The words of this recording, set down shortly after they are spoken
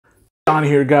On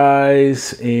here,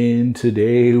 guys, and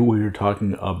today we're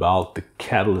talking about the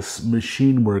Catalyst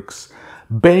Machineworks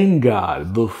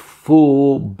BangGod, the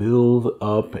full build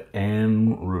up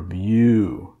and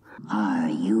review. Are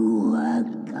you a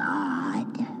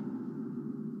god?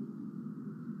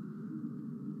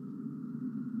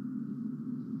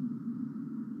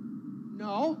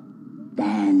 No.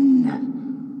 Then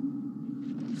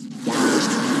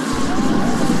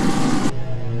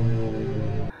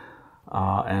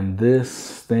and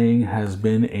this thing has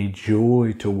been a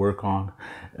joy to work on,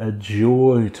 a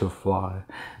joy to fly,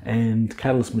 and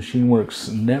Catalyst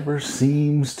Machineworks never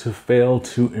seems to fail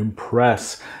to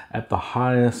impress at the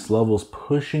highest levels,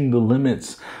 pushing the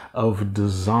limits of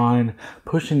design,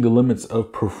 pushing the limits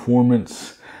of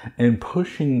performance, and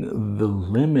pushing the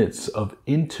limits of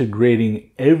integrating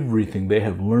everything they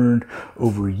have learned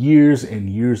over years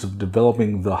and years of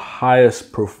developing the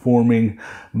highest performing,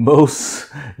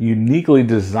 most uniquely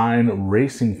designed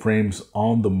racing frames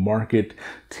on the market,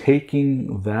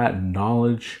 taking that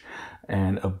knowledge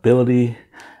and ability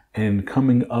and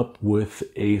coming up with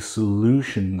a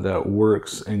solution that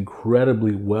works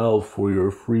incredibly well for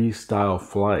your freestyle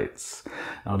flights.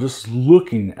 Now, just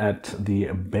looking at the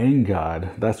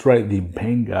BangGod, that's right, the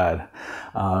BangGod,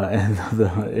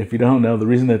 if you don't know, the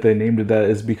reason that they named it that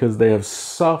is because they have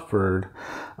suffered,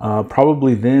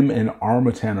 probably them and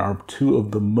Armatan are two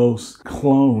of the most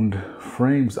cloned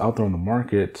frames out there on the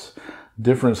market.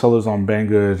 Different sellers on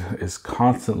BangGod is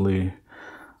constantly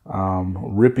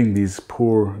ripping these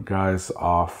poor guys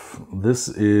off. This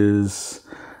is,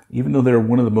 even though they're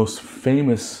one of the most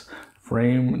famous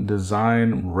frame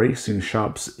design racing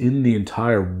shops in the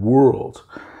entire world,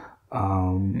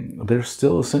 they're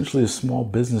still essentially a small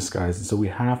business, guys, and so we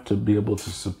have to be able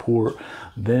to support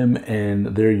them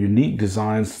and their unique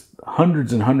designs.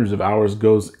 Hundreds and hundreds of hours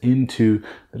goes into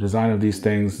the design of these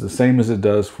things, the same as it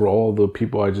does for all the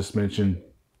people I just mentioned.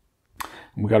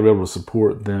 We got to be able to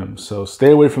support them. So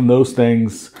stay away from those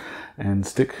things and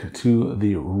stick to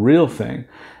the real thing.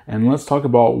 And let's talk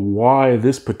about why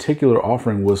this particular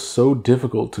offering was so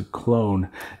difficult to clone.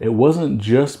 It wasn't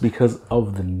just because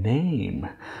of the name,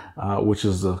 which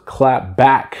is a clap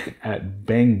back at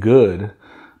BangGod,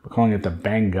 but calling it the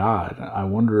BangGod. I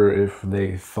wonder if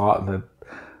they thought that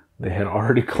they had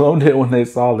already cloned it when they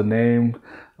saw the name.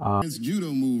 It's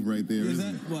judo move right there. Is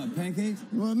that what, pancakes?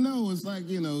 Well, no, it's like,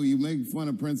 you know, you make fun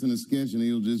of Prince in a sketch and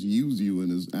he'll just use you in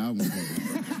his album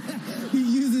cover. He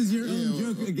uses your own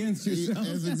joke against yourself.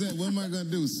 That's exactly. What am I going to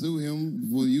do? Sue him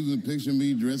for using a picture of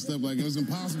me dressed up like it was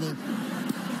impossible?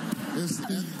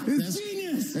 That's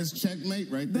genius. That's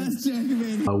checkmate right there. That's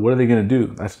checkmate. What are they going to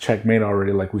do? That's checkmate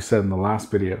already, like we said in the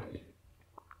last video.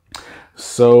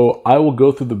 So I will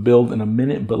go through the build in a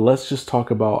minute, but let's just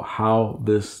talk about how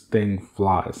this thing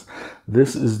flies.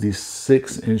 This is the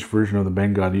 6-inch version of the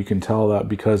BangGod. You can tell that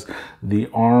because the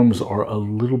arms are a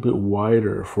little bit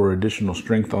wider for additional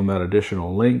strength on that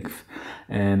additional length.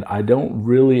 And I don't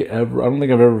think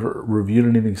I've ever reviewed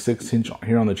anything 6-inch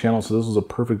here on the channel, so this was a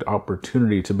perfect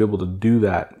opportunity to be able to do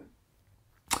that.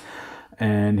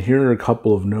 And here are a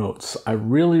couple of notes. I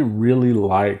really, really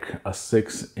like a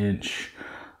 6-inch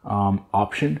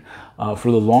option.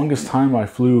 For the longest time, I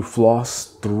flew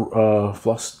floss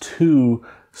 2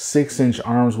 6-inch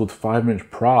arms with 5-inch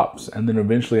props, and then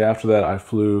eventually after that I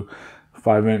flew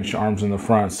 5-inch arms in the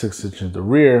front, 6-inch in the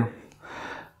rear.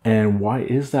 And why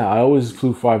is that? I always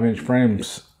flew 5-inch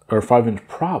frames or 5-inch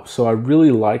props, so I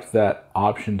really like that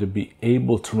option to be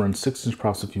able to run 6-inch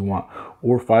props if you want,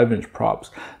 or 5-inch props.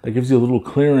 That gives you a little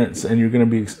clearance and you're going to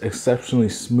be exceptionally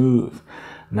smooth.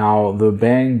 Now, the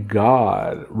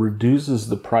BangGod reduces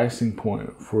the pricing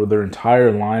point for their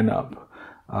entire lineup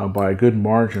by a good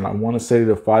margin. I want to say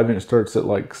the 5-inch starts at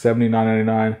like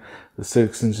 $79.99, the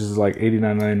 6-inch is like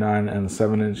 $89.99, and the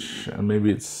 7-inch maybe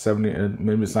it's $70,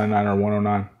 maybe it's $99 or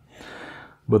 $109.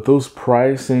 But those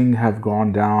pricing have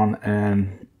gone down,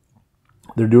 and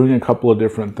they're doing a couple of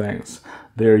different things.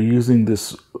 They're using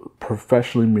this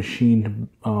professionally machined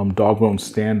dog bone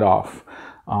standoff.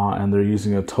 And they're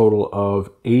using a total of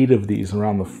 8 of these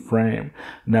around the frame.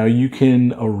 Now you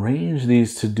can arrange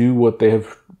these to do what they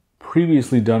have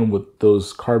previously done with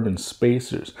those carbon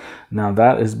spacers. Now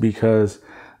that is because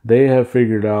they have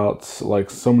figured out, like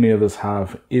so many of us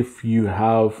have, if you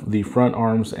have the front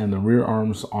arms and the rear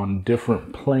arms on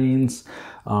different planes,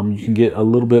 you can get a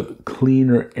little bit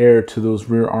cleaner air to those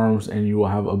rear arms and you will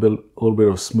have a little bit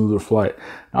of smoother flight.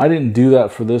 Now, I didn't do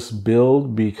that for this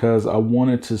build because I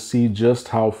wanted to see just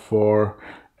how far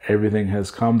everything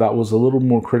has come. That was a little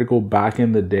more critical back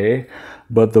in the day,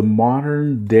 but the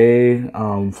modern day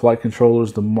flight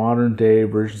controllers, the modern day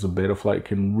versions of Betaflight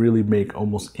can really make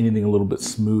almost anything a little bit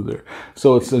smoother.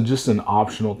 So it's just an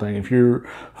optional thing. If you're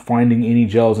finding any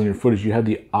gels in your footage, you have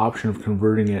the option of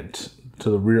converting it to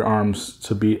the rear arms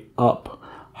to be up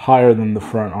higher than the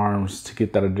front arms to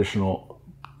get that additional,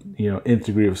 nth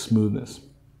degree of smoothness.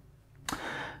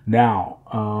 Now,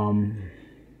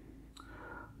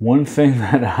 one thing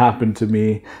that happened to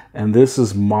me, and this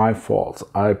is my fault,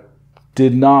 I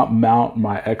did not mount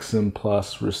my XM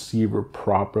Plus receiver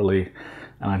properly,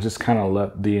 and I just kind of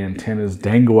let the antennas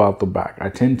dangle out the back. I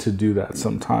tend to do that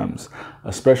sometimes,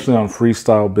 especially on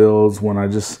freestyle builds when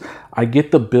I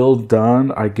get the build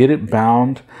done, I get it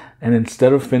bound, and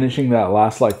instead of finishing that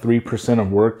last like 3%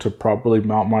 of work to properly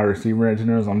mount my receiver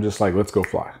antennas, I'm just like, let's go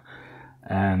fly.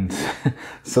 And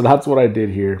so that's what I did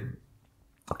here.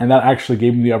 And that actually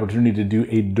gave me the opportunity to do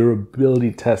a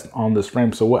durability test on this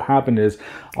frame. So what happened is,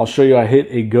 I'll show you, I hit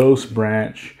a ghost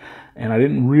branch and I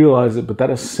didn't realize it, but that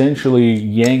essentially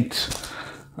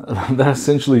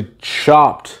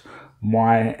chopped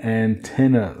my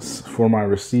antennas for my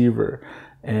receiver.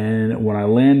 And when I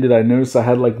landed, I noticed I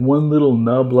had like one little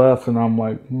nub left, and I'm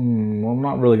like, well, I'm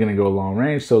not really gonna go long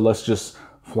range, so let's just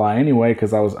fly anyway,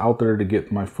 because I was out there to get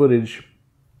my footage.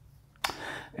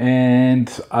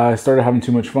 And I started having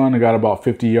too much fun. I got about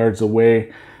 50 yards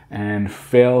away and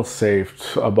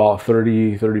fail-safed about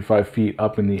 35 feet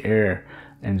up in the air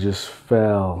and just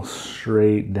fell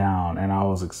straight down. And I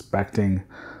was expecting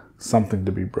something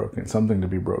to be broken,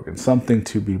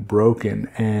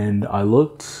 And I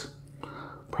looked,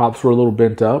 props were a little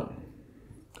bent up.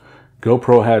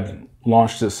 GoPro had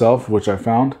launched itself, which I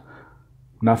found.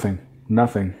 Nothing,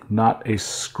 not a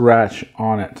scratch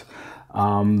on it.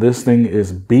 This thing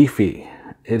is beefy.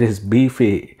 It is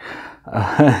beefy.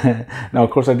 Now, of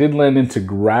course, I did land into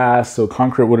grass, so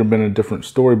concrete would have been a different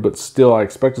story, but still, I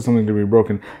expected something to be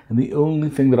broken. And the only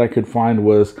thing that I could find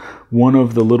was one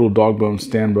of the little dog bone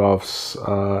standoffs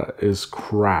is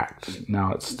cracked.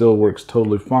 Now, it still works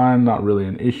totally fine, not really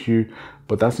an issue,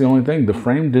 but that's the only thing. The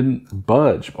frame didn't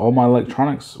budge. All my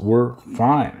electronics were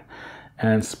fine.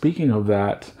 And speaking of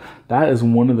that, that is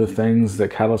one of the things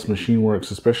that Catalyst Machineworks,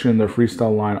 especially in their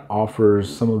freestyle line, offers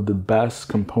some of the best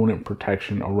component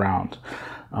protection around.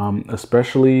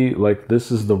 Especially like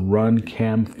this is the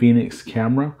Runcam Phoenix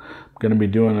camera. I'm going to be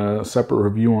doing a separate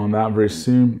review on that very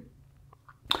soon.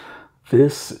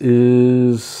 This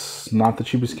is not the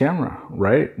cheapest camera,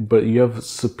 right? But you have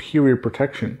superior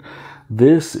protection.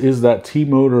 This is that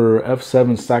T-Motor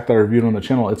F7 stack that I reviewed on the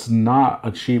channel. It's not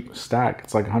a cheap stack.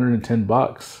 It's like 110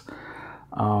 bucks.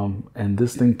 And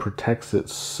this thing protects it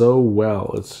so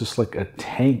well. It's just like a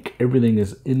tank. Everything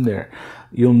is in there.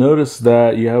 You'll notice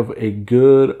that you have a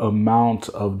good amount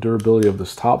of durability of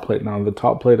this top plate. Now, the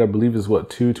top plate, I believe, is what,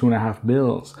 2.5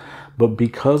 mils. But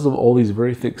because of all these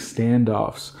very thick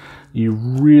standoffs, you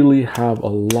really have a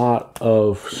lot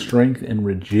of strength and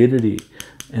rigidity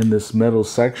in this metal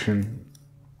section.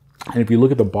 And if you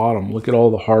look at the bottom, look at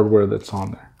all the hardware that's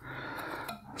on there.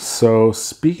 So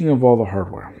speaking of all the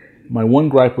hardware, my one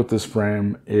gripe with this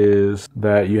frame is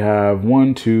that you have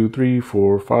 1, 2, 3,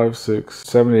 4, 5, 6,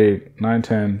 7, 8, 9,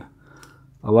 10,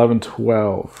 11,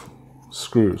 12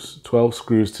 screws. 12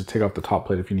 screws to take off the top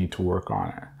plate if you need to work on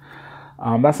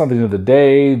it. That's not the end of the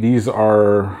day. These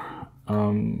are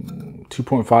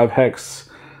 2.5 hex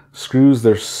screws.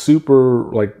 They're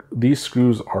super, like, these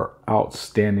screws are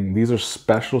outstanding. These are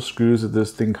special screws that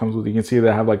this thing comes with. You can see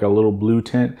they have like a little blue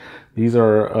tint. These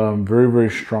are very, very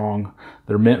strong.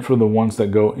 They're meant for the ones that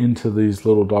go into these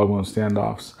little dog bone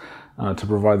standoffs to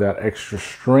provide that extra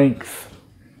strength.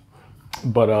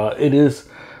 But it is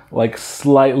like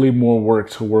slightly more work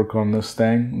to work on this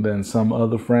thing than some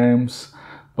other frames.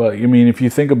 But I mean, if you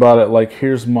think about it, like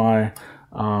here's my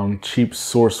cheap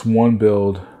Source 1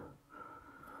 build.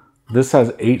 This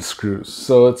has 8 screws,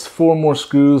 so it's 4 more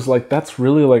screws. Like, that's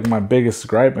really like my biggest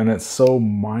gripe, and it's so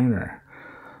minor.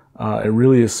 It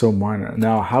really is so minor.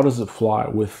 Now, how does it fly?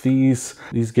 With these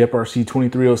GEP-RC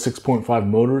 2306.5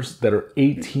 motors that are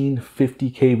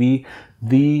 1850 kV,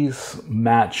 these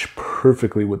match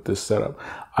perfectly with this setup.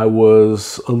 I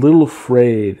was a little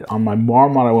afraid. On my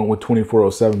Marmot, I went with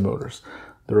 2407 motors.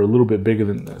 They're a little bit bigger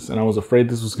than this, and I was afraid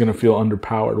this was gonna feel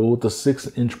underpowered. Well, with the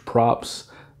 6-inch props,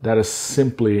 that is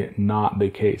simply not the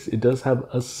case. It does have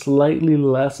a slightly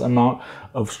less amount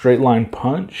of straight line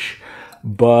punch,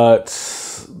 but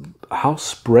how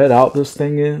spread out this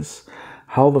thing is,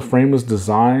 how the frame is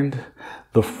designed,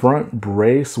 the front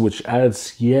brace, which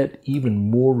adds yet even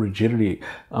more rigidity.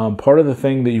 Part of the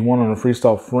thing that you want on a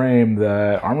freestyle frame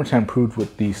that Armatan proved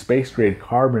with the space grade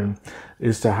carbon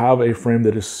is to have a frame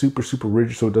that is super, super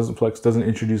rigid so it doesn't flex, doesn't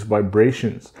introduce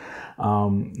vibrations.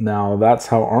 Now that's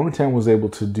how Armatan was able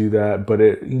to do that, but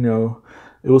it, you know,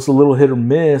 it was a little hit or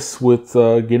miss with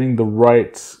getting the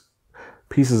right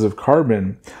pieces of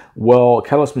carbon. Well,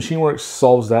 Catalyst Machineworks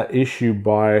solves that issue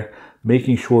by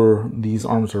making sure these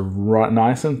arms are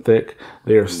nice and thick,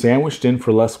 they are sandwiched in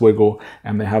for less wiggle,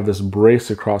 and they have this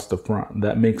brace across the front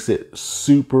that makes it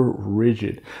super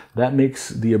rigid. That makes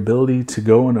the ability to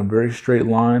go in a very straight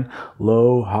line,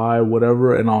 low, high,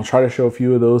 whatever, and I'll try to show a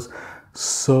few of those,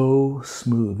 so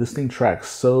smooth. This thing tracks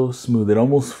so smooth. It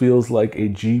almost feels like a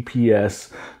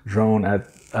GPS drone at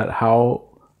how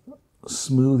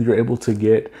smooth you're able to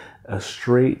get a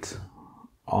straight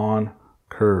on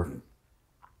curve.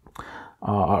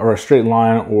 Or a straight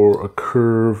line or a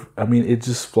curve. I mean, it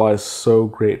just flies so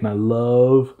great. And I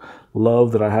love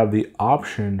that I have the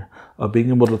option of being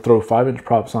able to throw 5-inch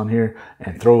props on here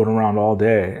and throw it around all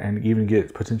day and even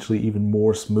get potentially even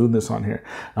more smoothness on here.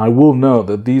 Now, I will note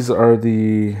that these are what?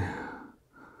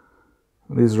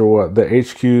 The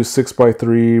HQ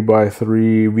 6x3x3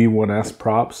 V1S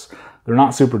props. They're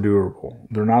not super durable.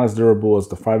 They're not as durable as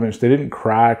the 5-inch. They didn't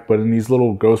crack, but in these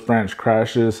little ghost branch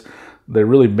crashes, they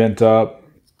really bent up,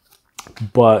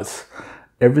 but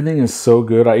everything is so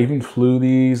good. I even flew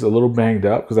these a little banged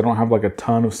up because I don't have like a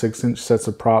ton of 6-inch sets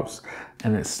of props,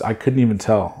 and I couldn't even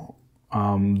tell.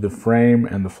 The frame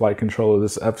and the flight controller,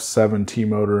 this F7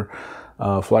 T-motor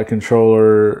flight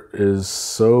controller is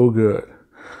so good.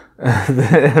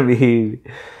 I mean,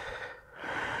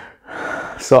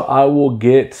 so I will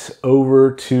get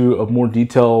over to a more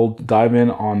detailed dive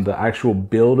in on the actual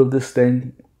build of this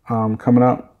thing coming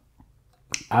up.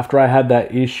 After I had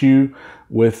that issue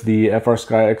with the FR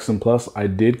Sky XM Plus, I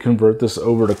did convert this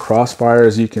over to Crossfire,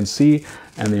 as you can see,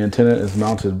 and the antenna is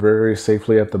mounted very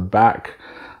safely at the back,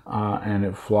 and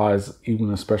it flies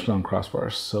even especially on Crossfire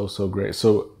so great.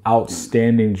 So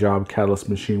outstanding job, Catalyst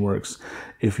Machineworks.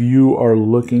 If you are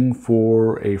looking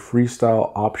for a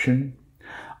freestyle option,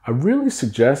 I really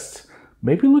suggest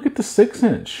maybe look at the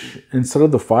 6-inch instead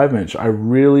of the 5-inch. I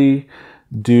really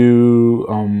do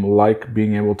like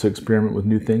being able to experiment with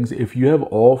new things. If you have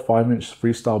all 5-inch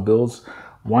freestyle builds,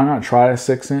 why not try a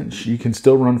 6-inch? You can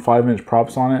still run 5-inch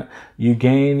props on it. You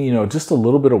gain, you know, just a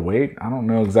little bit of weight. I don't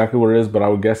know exactly what it is, but I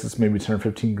would guess it's maybe 10 or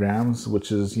 15 grams,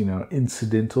 which is, you know,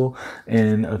 incidental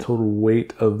in a total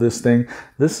weight of this thing.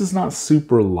 This is not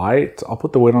super light. I'll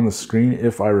put the weight on the screen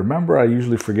if I remember. I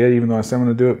usually forget, even though I say I'm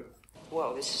going to do it.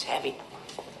 Whoa, this is heavy.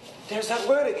 There's that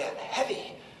word again, heavy.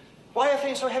 Why are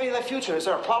things so heavy in the future? Is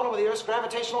there a problem with the Earth's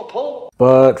gravitational pull?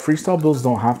 But freestyle builds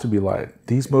don't have to be light.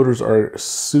 These motors are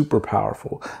super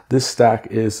powerful. This stack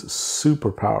is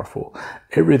super powerful.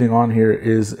 Everything on here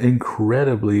is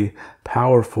incredibly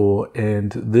powerful,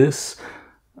 and this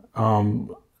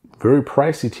very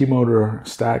pricey T-motor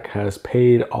stack has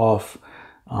paid off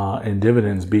in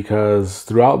dividends, because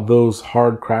throughout those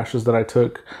hard crashes that I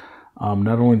took,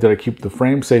 not only did I keep the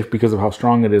frame safe because of how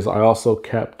strong it is, I also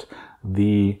kept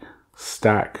the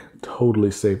stack totally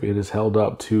safe. It is held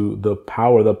up to the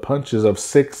power, the punches of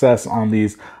 6S on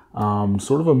these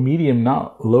sort of a medium,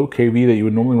 not low KV that you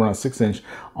would normally run on 6-inch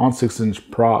on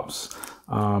 6-inch props.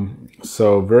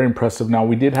 So very impressive. Now,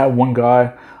 we did have one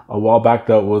guy a while back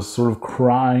that was sort of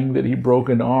crying that he broke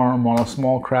an arm on a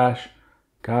small crash.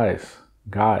 Guys.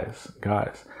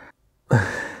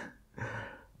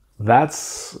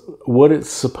 That's what it's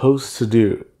supposed to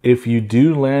do. If you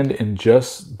do land in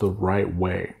just the right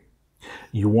way,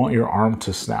 you want your arm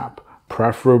to snap,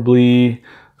 preferably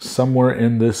somewhere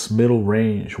in this middle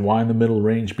range. Why in the middle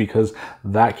range? Because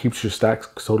that keeps your stack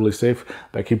totally safe.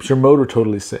 That keeps your motor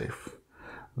totally safe.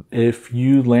 If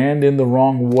you land in the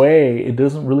wrong way, it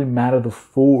doesn't really matter the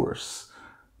force.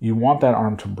 You want that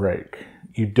arm to break.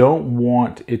 You don't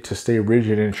want it to stay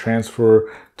rigid and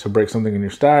transfer to break something in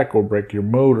your stack or break your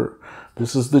motor.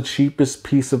 This is the cheapest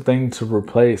piece of thing to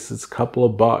replace. It's a couple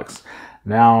of bucks.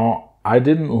 Now, I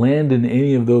didn't land in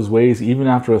any of those ways, even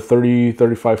after a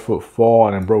 35 foot fall,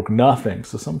 and I broke nothing.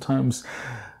 So sometimes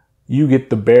you get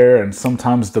the bear and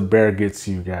sometimes the bear gets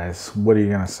you, guys. What are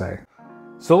you gonna say?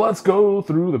 So let's go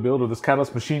through the build of this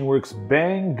Catalyst Machineworks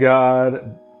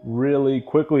BangGod really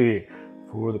quickly.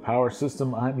 For the power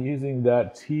system, I'm using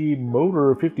that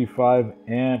T-motor 55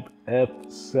 amp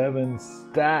F7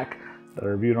 stack that I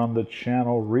reviewed on the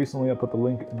channel recently. I'll put the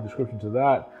link in the description to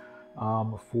that.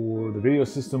 For the video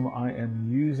system, I am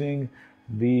using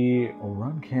the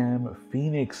Runcam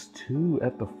Phoenix 2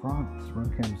 at the front. This is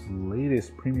Runcam's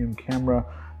latest premium camera.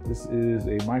 This is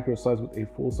a micro size with a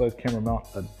full-size camera mount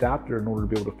adapter in order to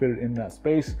be able to fit it in that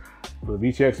space. For the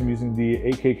VTX, I'm using the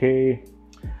AKK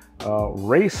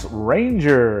Race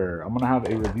Ranger. I'm gonna have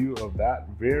a review of that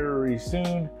very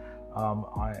soon.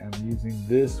 I am using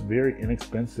this very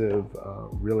inexpensive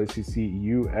Real ACC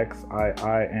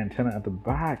UXII antenna at the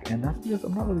back, and that's because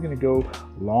I'm not really going to go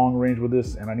long range with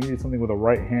this, and I needed something with a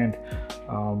right hand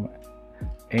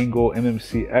angle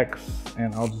MMCX,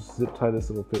 and I'll just zip tie this,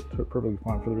 it'll fit perfectly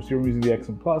fine. For the receiver, I'm using the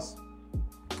XM Plus,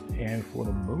 and for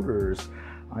the motors,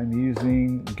 I'm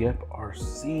using GEP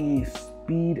RC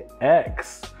Speed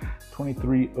X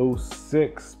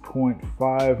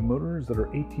 2306.5 motors that are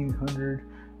 1800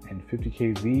 and 50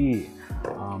 kV,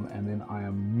 and then I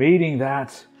am mating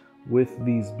that with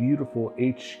these beautiful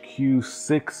HQ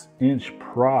 6-inch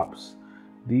props.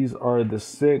 These are the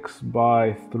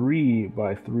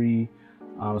 6x3x3,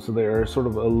 so they are sort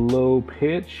of a low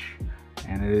pitch,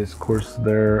 and it is of course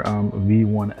their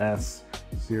V1S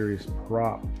series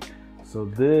prop. So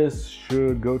this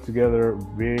should go together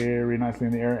very nicely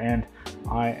in the air, and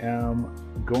I am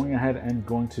going ahead and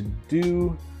going to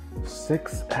do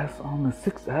 6S on the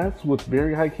 6S with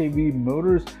very high kV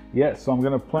motors. Yes, so I'm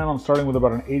going to plan on starting with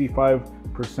about an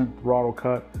 85% throttle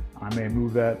cut. I may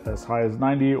move that as high as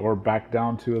 90 or back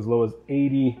down to as low as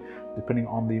 80 depending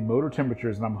on the motor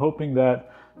temperatures, and I'm hoping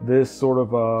that this sort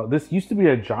of this used to be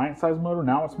a giant size motor,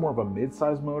 now it's more of a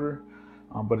mid-size motor,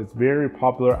 but it's very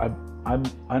popular. I'm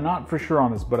not for sure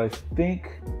on this, but I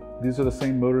think these are the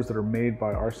same motors that are made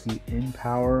by RC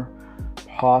InPower.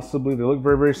 Possibly. They look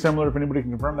very, very similar. If anybody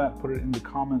can confirm that, put it in the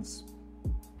comments.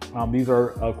 These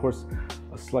are, of course,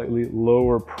 a slightly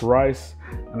lower price.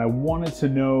 And I wanted to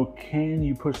know, can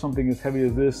you push something as heavy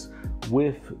as this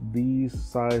with these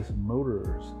size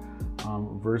motors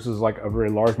versus like a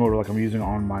very large motor like I'm using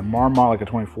on my Marmot, like a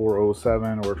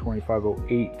 2407 or a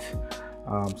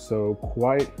 2508. So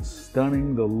quite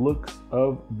stunning, the looks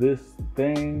of this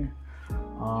thing.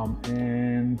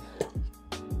 And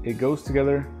it goes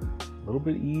together a little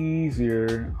bit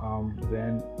easier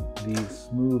than the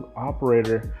Smooth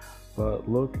Operator, but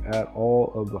look at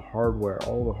all of the hardware.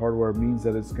 All the hardware means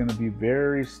that it's going to be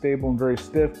very stable and very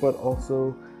stiff, but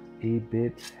also a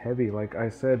bit heavy. Like I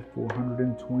said,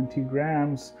 420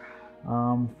 grams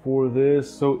for this.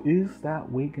 So is that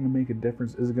weight going to make a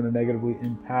difference? Is it going to negatively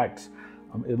impact?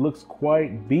 It looks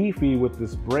quite beefy with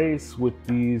this brace, with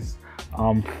these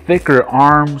thicker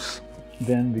arms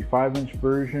than the 5-inch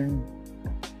version.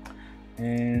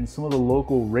 And some of the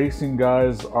local racing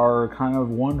guys are kind of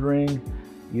wondering,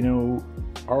 you know,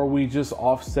 are we just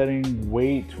offsetting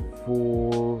weight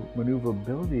for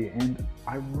maneuverability? And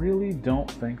I really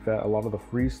don't think that a lot of the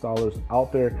freestylers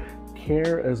out there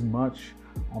care as much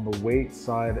on the weight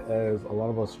side as a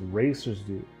lot of us racers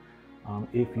do.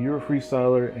 If you're a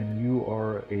freestyler and you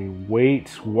are a weight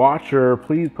watcher,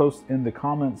 please post in the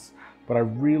comments. But I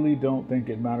really don't think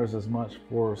it matters as much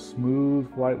for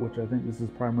smooth flight, which I think this is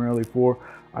primarily for.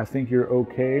 I think you're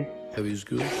okay. Heavy is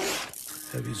good.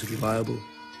 Heavy is reliable.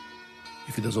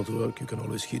 If it doesn't work, you can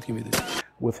always hit him with it.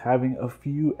 With having a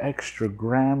few extra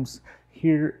grams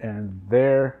here and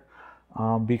there,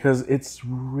 because it's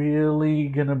really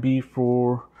gonna be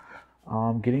for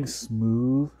getting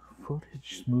smooth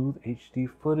footage, smooth HD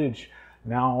footage.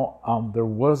 Now, there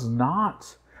was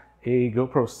not a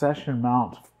GoPro session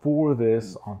mount for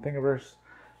this on Thingiverse,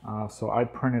 so I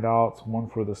printed out one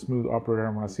for the Smooth Operator.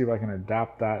 I'm going to see if I can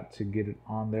adapt that to get it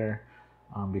on there,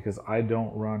 because I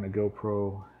don't run a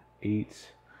GoPro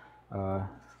 8 or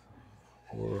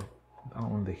I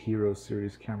don't run the Hero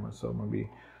series camera, so I'm going to be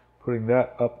putting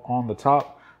that up on the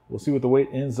top. We'll see what the weight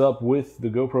ends up with the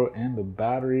GoPro and the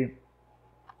battery.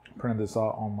 Printed this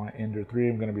out on my Ender 3.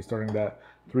 I'm going to be starting that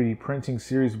 3D printing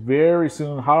series very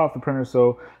soon, hot off the printer,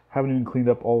 so haven't even cleaned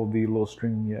up all of the little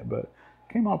stringing yet, but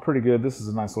came out pretty good. This is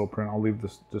a nice little print. I'll leave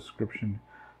this description,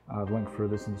 link for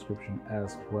this in the description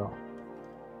as well.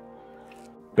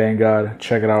 BangGod,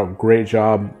 check it out. Great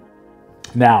job.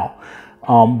 Now,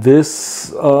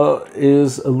 this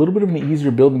is a little bit of an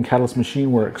easier build than Catalyst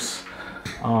Machineworks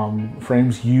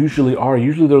frames usually are.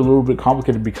 Usually they're a little bit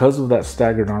complicated because of that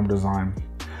staggered arm design.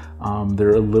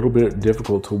 They're a little bit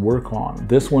difficult to work on.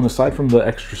 This one, aside from the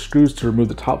extra screws to remove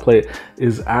the top plate,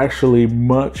 is actually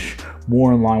much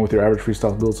more in line with your average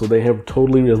freestyle build. So they have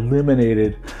totally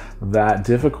eliminated that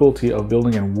difficulty of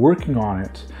building and working on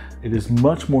it. It is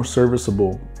much more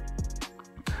serviceable.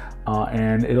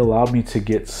 and it allowed me to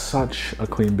get such a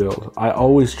clean build. I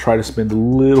always try to spend a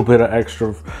little bit of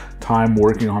extra time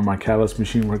working on my Catalyst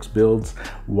Machineworks builds.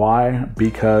 Why?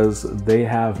 Because they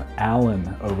have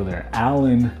Alan over there.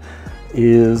 Alan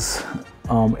is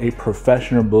a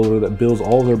professional builder that builds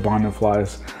all their bind and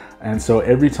flies. And so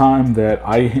every time that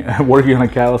I am working on a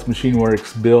Catalyst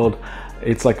Machineworks build,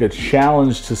 it's like a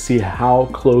challenge to see how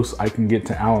close I can get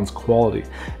to Alan's quality.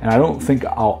 And I don't think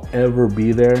I'll ever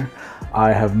be there.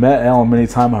 I have met Alan many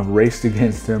times, I've raced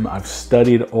against him, I've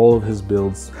studied all of his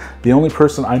builds. The only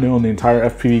person I know in the entire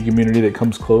FPV community that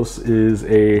comes close is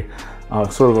a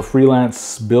sort of a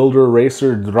freelance builder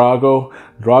racer, Drago.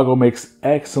 Drago makes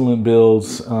excellent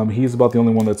builds. He's about the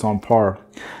only one that's on par.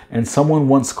 And someone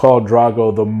once called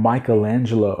Drago the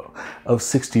Michelangelo of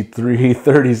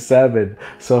 6337.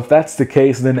 So if that's the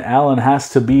case, then Alan has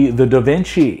to be the Da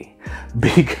Vinci,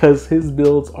 because his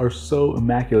builds are so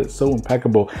immaculate, so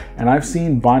impeccable. And I've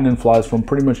seen bind and flies from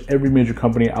pretty much every major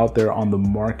company out there on the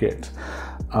market.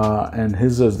 And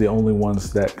his is the only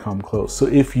ones that come close. So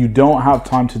if you don't have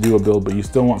time to do a build, but you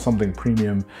still want something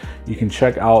premium, you can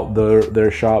check out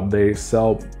their shop. They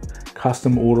sell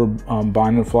custom order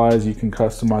bind and flies. You can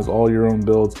customize all your own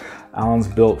builds. Alan's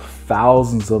built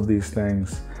thousands of these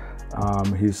things.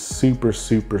 He's super,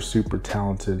 super, super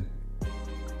talented.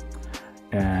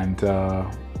 And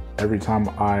every time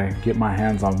I get my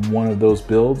hands on one of those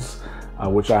builds,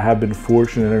 which I have been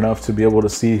fortunate enough to be able to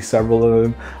see several of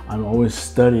them, I'm always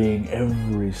studying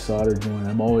every solder joint.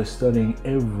 I'm always studying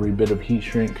every bit of heat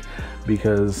shrink,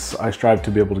 because I strive to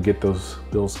be able to get those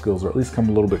build skills, or at least come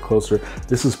a little bit closer.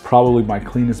 This is probably my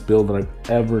cleanest build that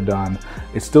I've ever done.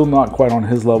 It's still not quite on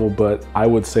his level, but I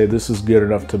would say this is good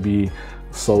enough to be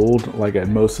sold like at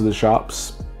most of the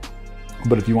shops.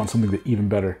 But if you want something even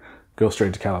better, go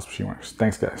straight to Catalyst Machineworks.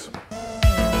 Thanks, guys.